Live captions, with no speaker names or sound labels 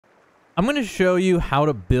I'm going to show you how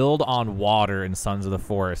to build on water in Sons of the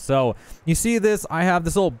Forest. So you see this, I have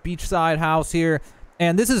this little beachside house here,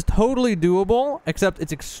 and this is totally doable, except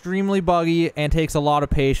it's extremely buggy and takes a lot of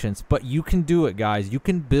patience. But you can do it, guys. You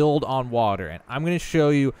can build on water, and I'm going to show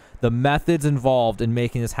you the methods involved in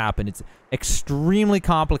making this happen. It's extremely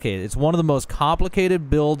complicated. It's one of the most complicated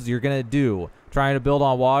builds you're going to do, trying to build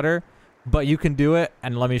on water, but you can do it,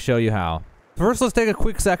 and let me show you how. First, let's take a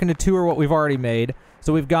quick second to tour what we've already made.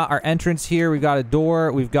 So we've got our entrance here, we've got a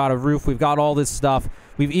door, we've got a roof, we've got all this stuff.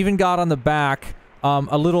 We've even got on the back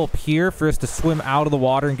a little pier for us to swim out of the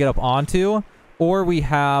water and get up onto. Or we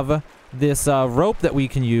have this rope that we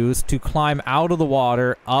can use to climb out of the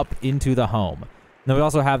water up into the home. Then we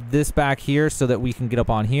also have this back here so that we can get up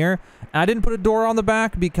on here. And I didn't put a door on the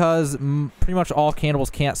back because pretty much all cannibals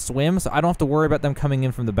can't swim, so I don't have to worry about them coming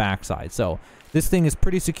in from the backside. So this thing is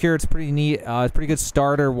pretty secure, it's pretty neat, it's a pretty good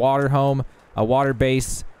starter water home. A water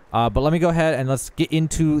base, but let me go ahead and let's get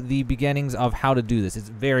into the beginnings of how to do this. It's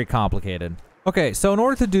very complicated. Okay, so in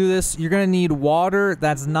order to do this, you're going to need water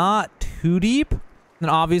that's not too deep, and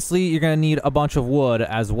obviously you're going to need a bunch of wood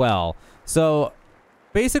as well. So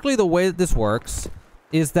basically the way that this works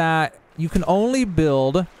is that you can only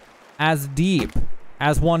build as deep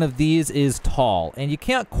as one of these is tall, and you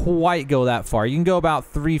can't quite go that far. You can go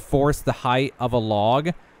about 3/4 the height of a log.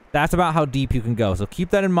 That's about how deep you can go. So keep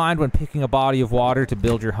that in mind when picking a body of water to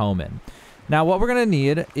build your home in. Now, what we're going to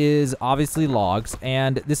need is obviously logs.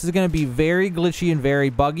 And this is going to be very glitchy and very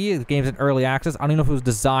buggy. The game's in early access. I don't even know if it was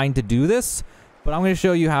designed to do this, but I'm going to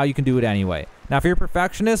show you how you can do it anyway. Now, if you're a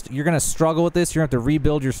perfectionist, you're going to struggle with this. You're going to have to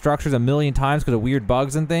rebuild your structures a million times because of weird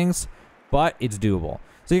bugs and things, but it's doable.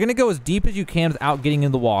 So you're going to go as deep as you can without getting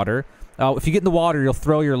in the water. If you get in the water, you'll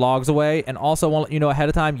throw your logs away, and also I want to let you know ahead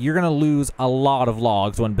of time, you're going to lose a lot of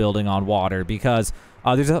logs when building on water because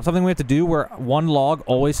there's something we have to do where one log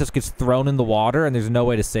always just gets thrown in the water and there's no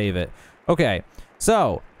way to save it. Okay,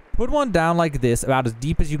 so put one down like this, about as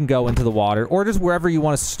deep as you can go into the water, or just wherever you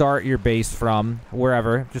want to start your base from,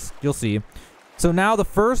 wherever, just you'll see. So now the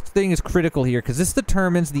first thing is critical here because this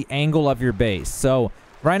determines the angle of your base. So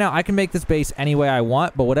right now, I can make this base any way I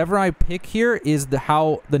want, but whatever I pick here is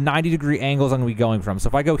how the 90-degree angles I'm going to be going from. So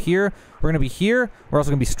if I go here, we're going to be here. We're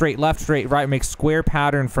also going to be straight left, straight right, make square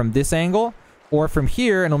pattern from this angle, or from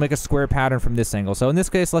here, and it'll make a square pattern from this angle. So in this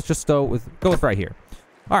case, let's just go with right here.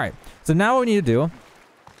 All right, so now what we need to do,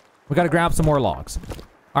 we got to grab some more logs.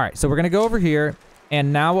 All right, so we're going to go over here,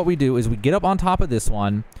 and now what we do is we get up on top of this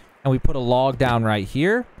one, and we put a log down right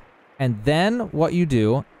here, and then what you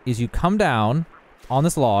do is you come down on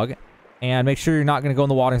this log and make sure you're not going to go in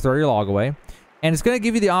the water and throw your log away, and it's going to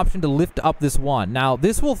give you the option to lift up this one. Now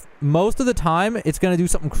this will, most of the time, it's going to do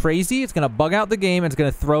something crazy. It's going to bug out the game and it's going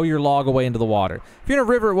to throw your log away into the water. If you're in a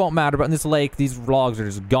river, it won't matter, but in this lake, these logs are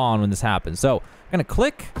just gone when this happens. So I'm going to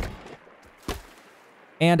click,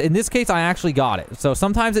 and in this case I actually got it. So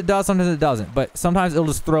sometimes it does, sometimes it doesn't, but sometimes it'll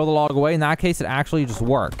just throw the log away. In that case, it actually just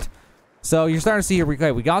worked. So you're starting to see here,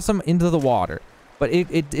 we got some into the water. But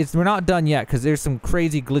we're not done yet because there's some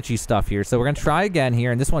crazy glitchy stuff here. So we're going to try again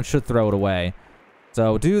here, and this one should throw it away.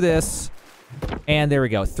 So do this, and there we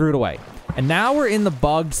go. Threw it away. And now we're in the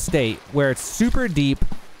bugged state where it's super deep,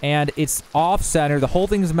 and it's off-center. The whole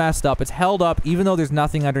thing's messed up. It's held up even though there's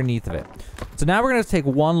nothing underneath of it. So now we're going to take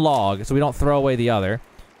one log so we don't throw away the other.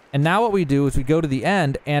 And now what we do is we go to the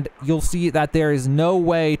end, and you'll see that there is no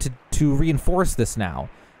way to reinforce this now.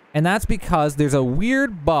 And that's because there's a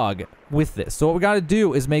weird bug with this. So what we got to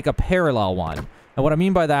do is make a parallel one. And what I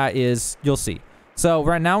mean by that is, you'll see. So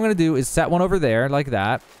right now what I'm going to do is set one over there like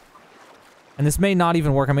that. And this may not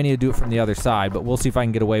even work. I may need to do it from the other side, but we'll see if I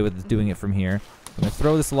can get away with doing it from here. I'm going to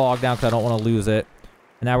throw this log down because I don't want to lose it.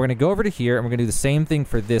 And now we're going to go over to here, and we're going to do the same thing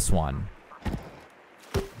for this one.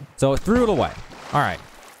 So it threw it away. All right.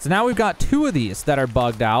 So now we've got two of these that are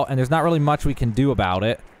bugged out, and there's not really much we can do about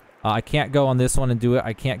it. I can't go on this one and do it.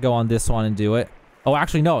 I can't go on this one and do it. Oh,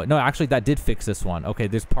 actually, no. No, actually, that did fix this one. Okay,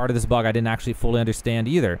 there's part of this bug I didn't actually fully understand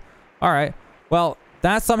either. All right. Well,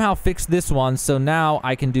 that somehow fixed this one, so now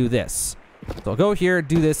I can do this. So I'll go here,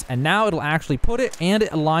 do this, and now it'll actually put it, and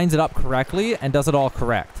it aligns it up correctly and does it all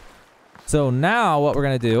correct. So now what we're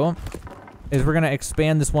going to do is we're going to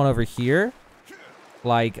expand this one over here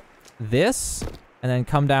like this, and then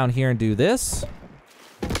come down here and do this.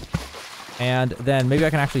 And then maybe I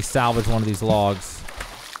can actually salvage one of these logs.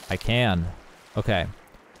 I can. Okay.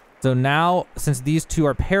 So now, since these two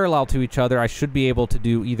are parallel to each other, I should be able to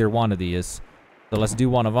do either one of these. So let's do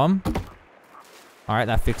one of them. All right,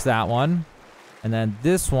 that fixed that one. And then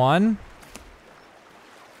this one,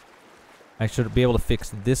 I should be able to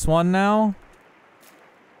fix this one now.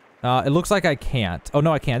 It looks like I can't. Oh,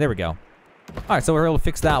 no, I can't. There we go. All right, so we're able to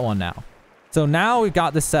fix that one now. So now we've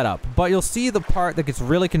got this set up. But you'll see the part that gets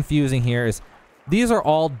really confusing here is these are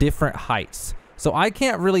all different heights. So I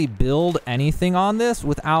can't really build anything on this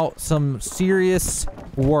without some serious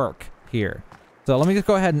work here. So let me just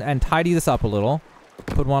go ahead and tidy this up a little.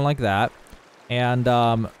 Put one like that. And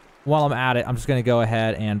while I'm at it, I'm just going to go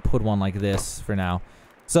ahead and put one like this for now.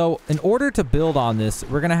 So in order to build on this,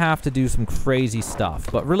 we're going to have to do some crazy stuff.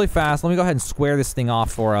 But really fast, let me go ahead and square this thing off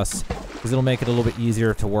for us, because it'll make it a little bit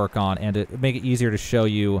easier to work on and to make it easier to show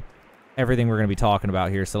you everything we're going to be talking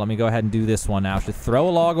about here. So let me go ahead and do this one now. I should throw a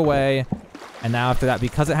log away. And now after that,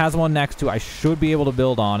 because it has one next to it, I should be able to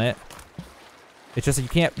build on it. It's just that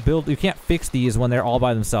you can't fix these when they're all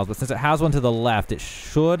by themselves. But since it has one to the left, it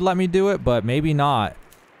should let me do it, but maybe not.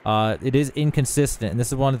 It is inconsistent. And this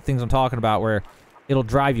is one of the things I'm talking about where it'll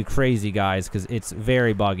drive you crazy, guys, because it's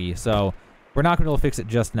very buggy. So we're not going to be able to fix it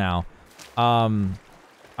just now. I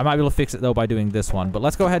might be able to fix it, though, by doing this one. But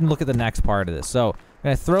let's go ahead and look at the next part of this. So I'm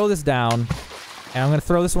going to throw this down. And I'm going to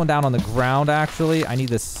throw this one down on the ground, actually. I need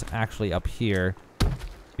this actually up here,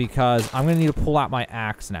 because I'm going to need to pull out my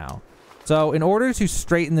axe now. So in order to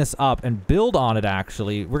straighten this up and build on it,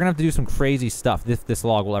 actually, we're going to have to do some crazy stuff if this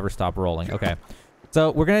log will ever stop rolling. Okay.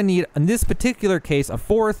 So we're going to need, in this particular case, a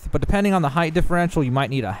fourth, but depending on the height differential, you might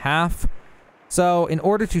need a half. So in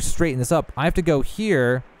order to straighten this up, I have to go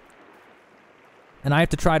here, and I have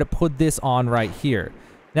to try to put this on right here.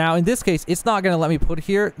 Now, in this case, it's not going to let me put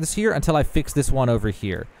this here until I fix this one over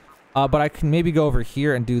here. But I can maybe go over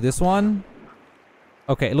here and do this one.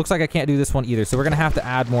 Okay, it looks like I can't do this one either, so we're going to have to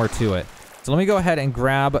add more to it. So let me go ahead and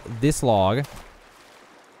grab this log. And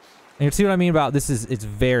you see what I mean about this is, it's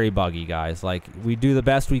very buggy, guys. Like, we do the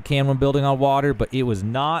best we can when building on water, but it was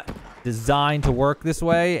not designed to work this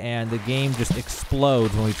way, and the game just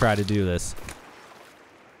explodes when we try to do this.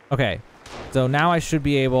 Okay, so now I should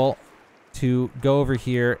be able to go over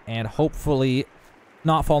here and hopefully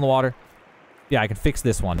not fall in the water. Yeah, I can fix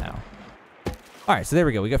this one now. All right, so there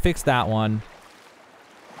we go. We got fixed that one.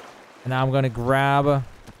 And now I'm going to grab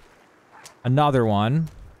another one.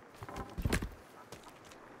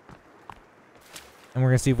 And we're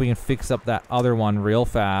going to see if we can fix up that other one real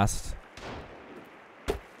fast.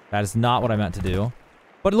 That is not what I meant to do.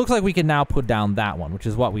 But it looks like we can now put down that one, which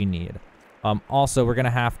is what we need. Also, we're going to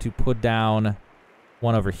have to put down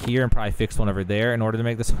one over here and probably fix one over there in order to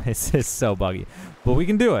make this one. It's so buggy. But we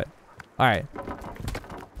can do it. All right.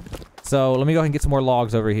 So let me go ahead and get some more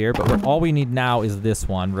logs over here. But all we need now is this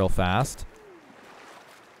one real fast.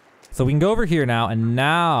 So we can go over here now, and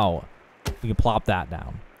now we can plop that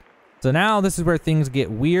down. So now this is where things get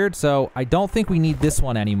weird. So I don't think we need this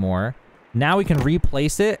one anymore. Now we can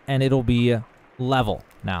replace it, and it'll be level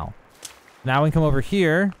now. Now we can come over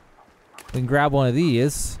here. We can grab one of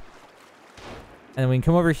these. And then we can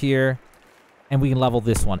come over here, and we can level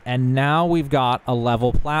this one. And now we've got a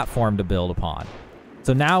level platform to build upon.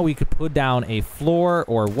 So now we could put down a floor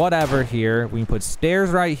or whatever here. We can put stairs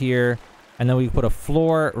right here, and then we can put a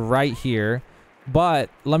floor right here. But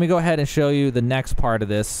let me go ahead and show you the next part of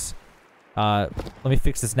this. Let me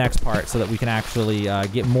fix this next part so that we can actually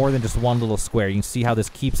get more than just one little square. You can see how this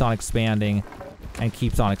keeps on expanding and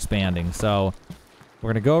keeps on expanding. So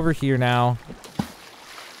we're going to go over here now.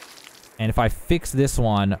 And if I fix this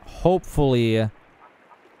one, hopefully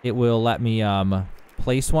it will let me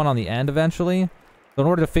place one on the end eventually. So in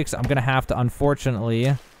order to fix it, I'm going to have to,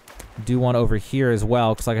 unfortunately, do one over here as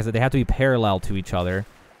well. Because like I said, they have to be parallel to each other.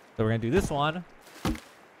 So we're going to do this one.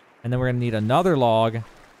 And then we're going to need another log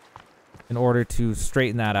in order to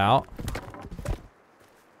straighten that out.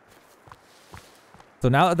 So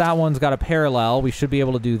now that that one's got a parallel, we should be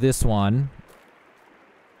able to do this one.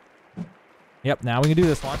 Yep, now we can do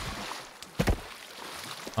this one.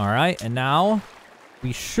 All right, and now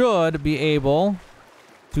we should be able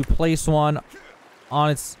to place one on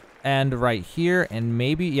its end right here, and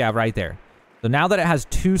maybe, yeah, right there. So now that it has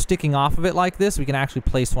two sticking off of it like this, we can actually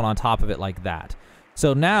place one on top of it like that.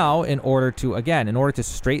 So now, in order to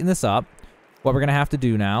straighten this up, what we're going to have to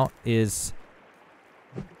do now is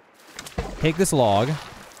take this log,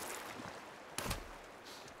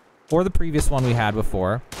 or the previous one we had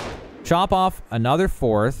before, chop off another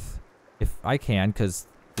fourth, if I can, because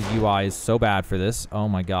the UI is so bad for this. Oh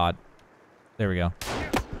my god. There we go.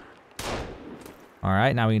 All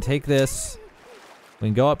right, now we can take this, we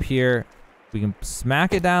can go up here, we can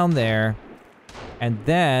smack it down there, and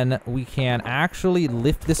then we can actually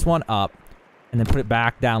lift this one up and then put it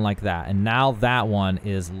back down like that. And now that one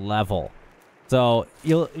is level. So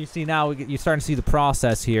you see now you're starting to see the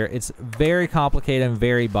process here. It's very complicated and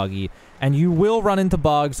very buggy. And you will run into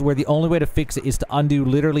bugs where the only way to fix it is to undo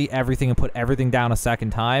literally everything and put everything down a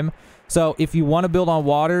second time. So if you want to build on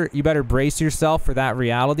water, you better brace yourself for that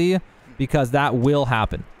reality, because that will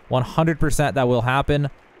happen. 100% that will happen.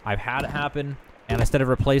 I've had it happen. And instead of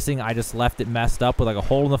replacing, I just left it messed up with like a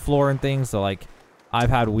hole in the floor and things. So like I've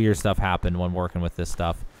had weird stuff happen when working with this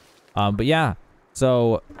stuff. But yeah.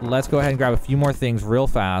 So let's go ahead and grab a few more things real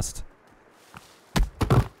fast.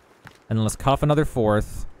 And then let's cut off another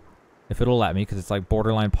fourth. If it'll let me, because it's like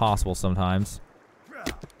borderline possible sometimes.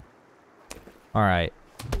 Alright.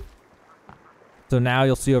 So now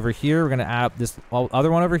you'll see over here, we're going to add this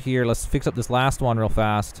other one over here. Let's fix up this last one real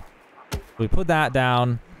fast. We put that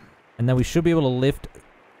down. And then we should be able to lift...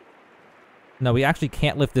 No, we actually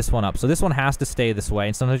can't lift this one up. So this one has to stay this way.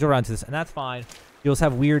 And sometimes you'll run into this, and that's fine. You'll just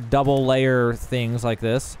have weird double layer things like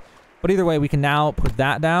this. But either way, we can now put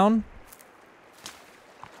that down.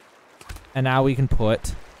 And now we can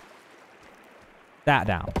put that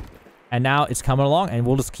down. And now it's coming along, and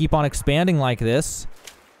we'll just keep on expanding like this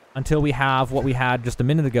until we have what we had just a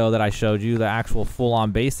minute ago that I showed you, the actual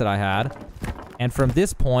full-on base that I had. And from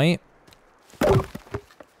this point,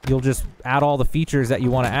 you'll just add all the features that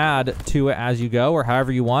you want to add to it as you go, or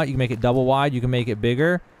however you want. You can make it double wide, you can make it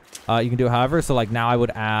bigger. You can do it however. So like now I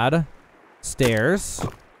would add stairs.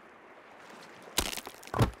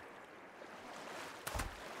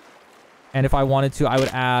 And if I wanted to, I would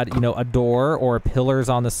add, you know, a door or pillars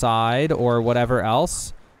on the side or whatever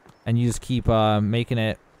else. And you just keep making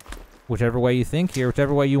it whichever way you think here,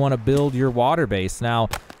 whichever way you want to build your water base. Now,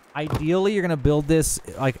 ideally, you're going to build this,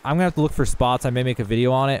 like, I'm going to have to look for spots. I may make a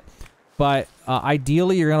video on it. But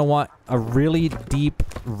ideally, you're going to want a really deep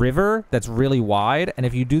river that's really wide. And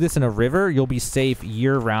if you do this in a river, you'll be safe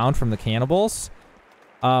year-round from the cannibals.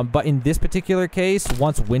 But in this particular case,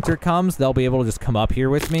 once winter comes, they'll be able to just come up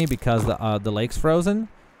here with me because the lake's frozen.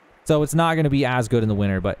 So it's not going to be as good in the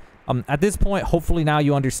winter. But at this point, hopefully now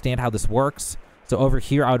you understand how this works. So over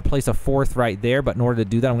here, I would place a fourth right there. But in order to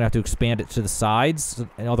do that, I'm going to have to expand it to the sides.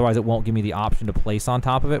 And otherwise, it won't give me the option to place on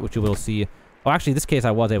top of it, which you will see. Oh, actually, in this case,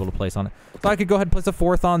 I was able to place on it. So I could go ahead and place a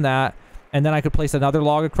fourth on that. And then I could place another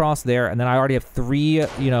log across there. And then I already have 3,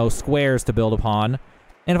 you know, squares to build upon.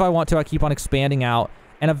 And if I want to, I keep on expanding out.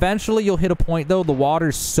 And eventually you'll hit a point, though, the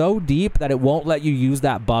water's so deep that it won't let you use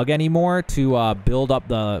that bug anymore to build up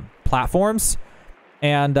the platforms.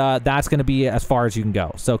 And that's going to be as far as you can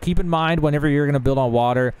go. So keep in mind, whenever you're going to build on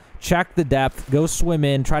water, check the depth, go swim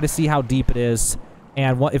in, try to see how deep it is.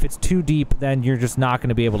 And if it's too deep, then you're just not going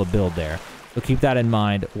to be able to build there. So keep that in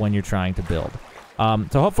mind when you're trying to build.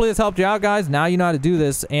 So hopefully this helped you out, guys. Now you know how to do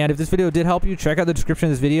this. And if this video did help you, check out the description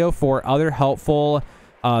of this video for other helpful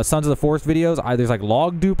Sons of the Forest videos. There's like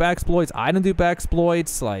log dupe exploits, item dupe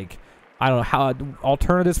exploits, like, I don't know, how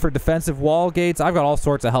alternatives for defensive wall gates. I've got all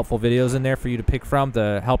sorts of helpful videos in there for you to pick from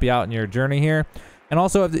to help you out in your journey here. And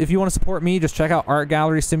also, if you want to support me, just check out Art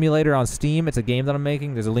Gallery Simulator on Steam. It's a game that I'm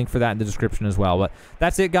making. There's a link for that in the description as well. But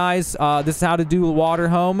that's it, guys. This is how to do a water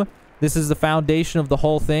home. This is the foundation of the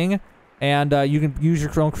whole thing. And you can use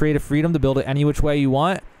your own creative freedom to build it any which way you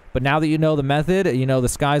want. But now that you know the method, you know the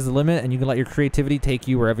sky's the limit, and you can let your creativity take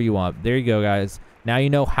you wherever you want. There you go, guys. Now you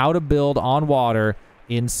know how to build on water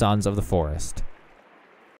in Sons of the Forest.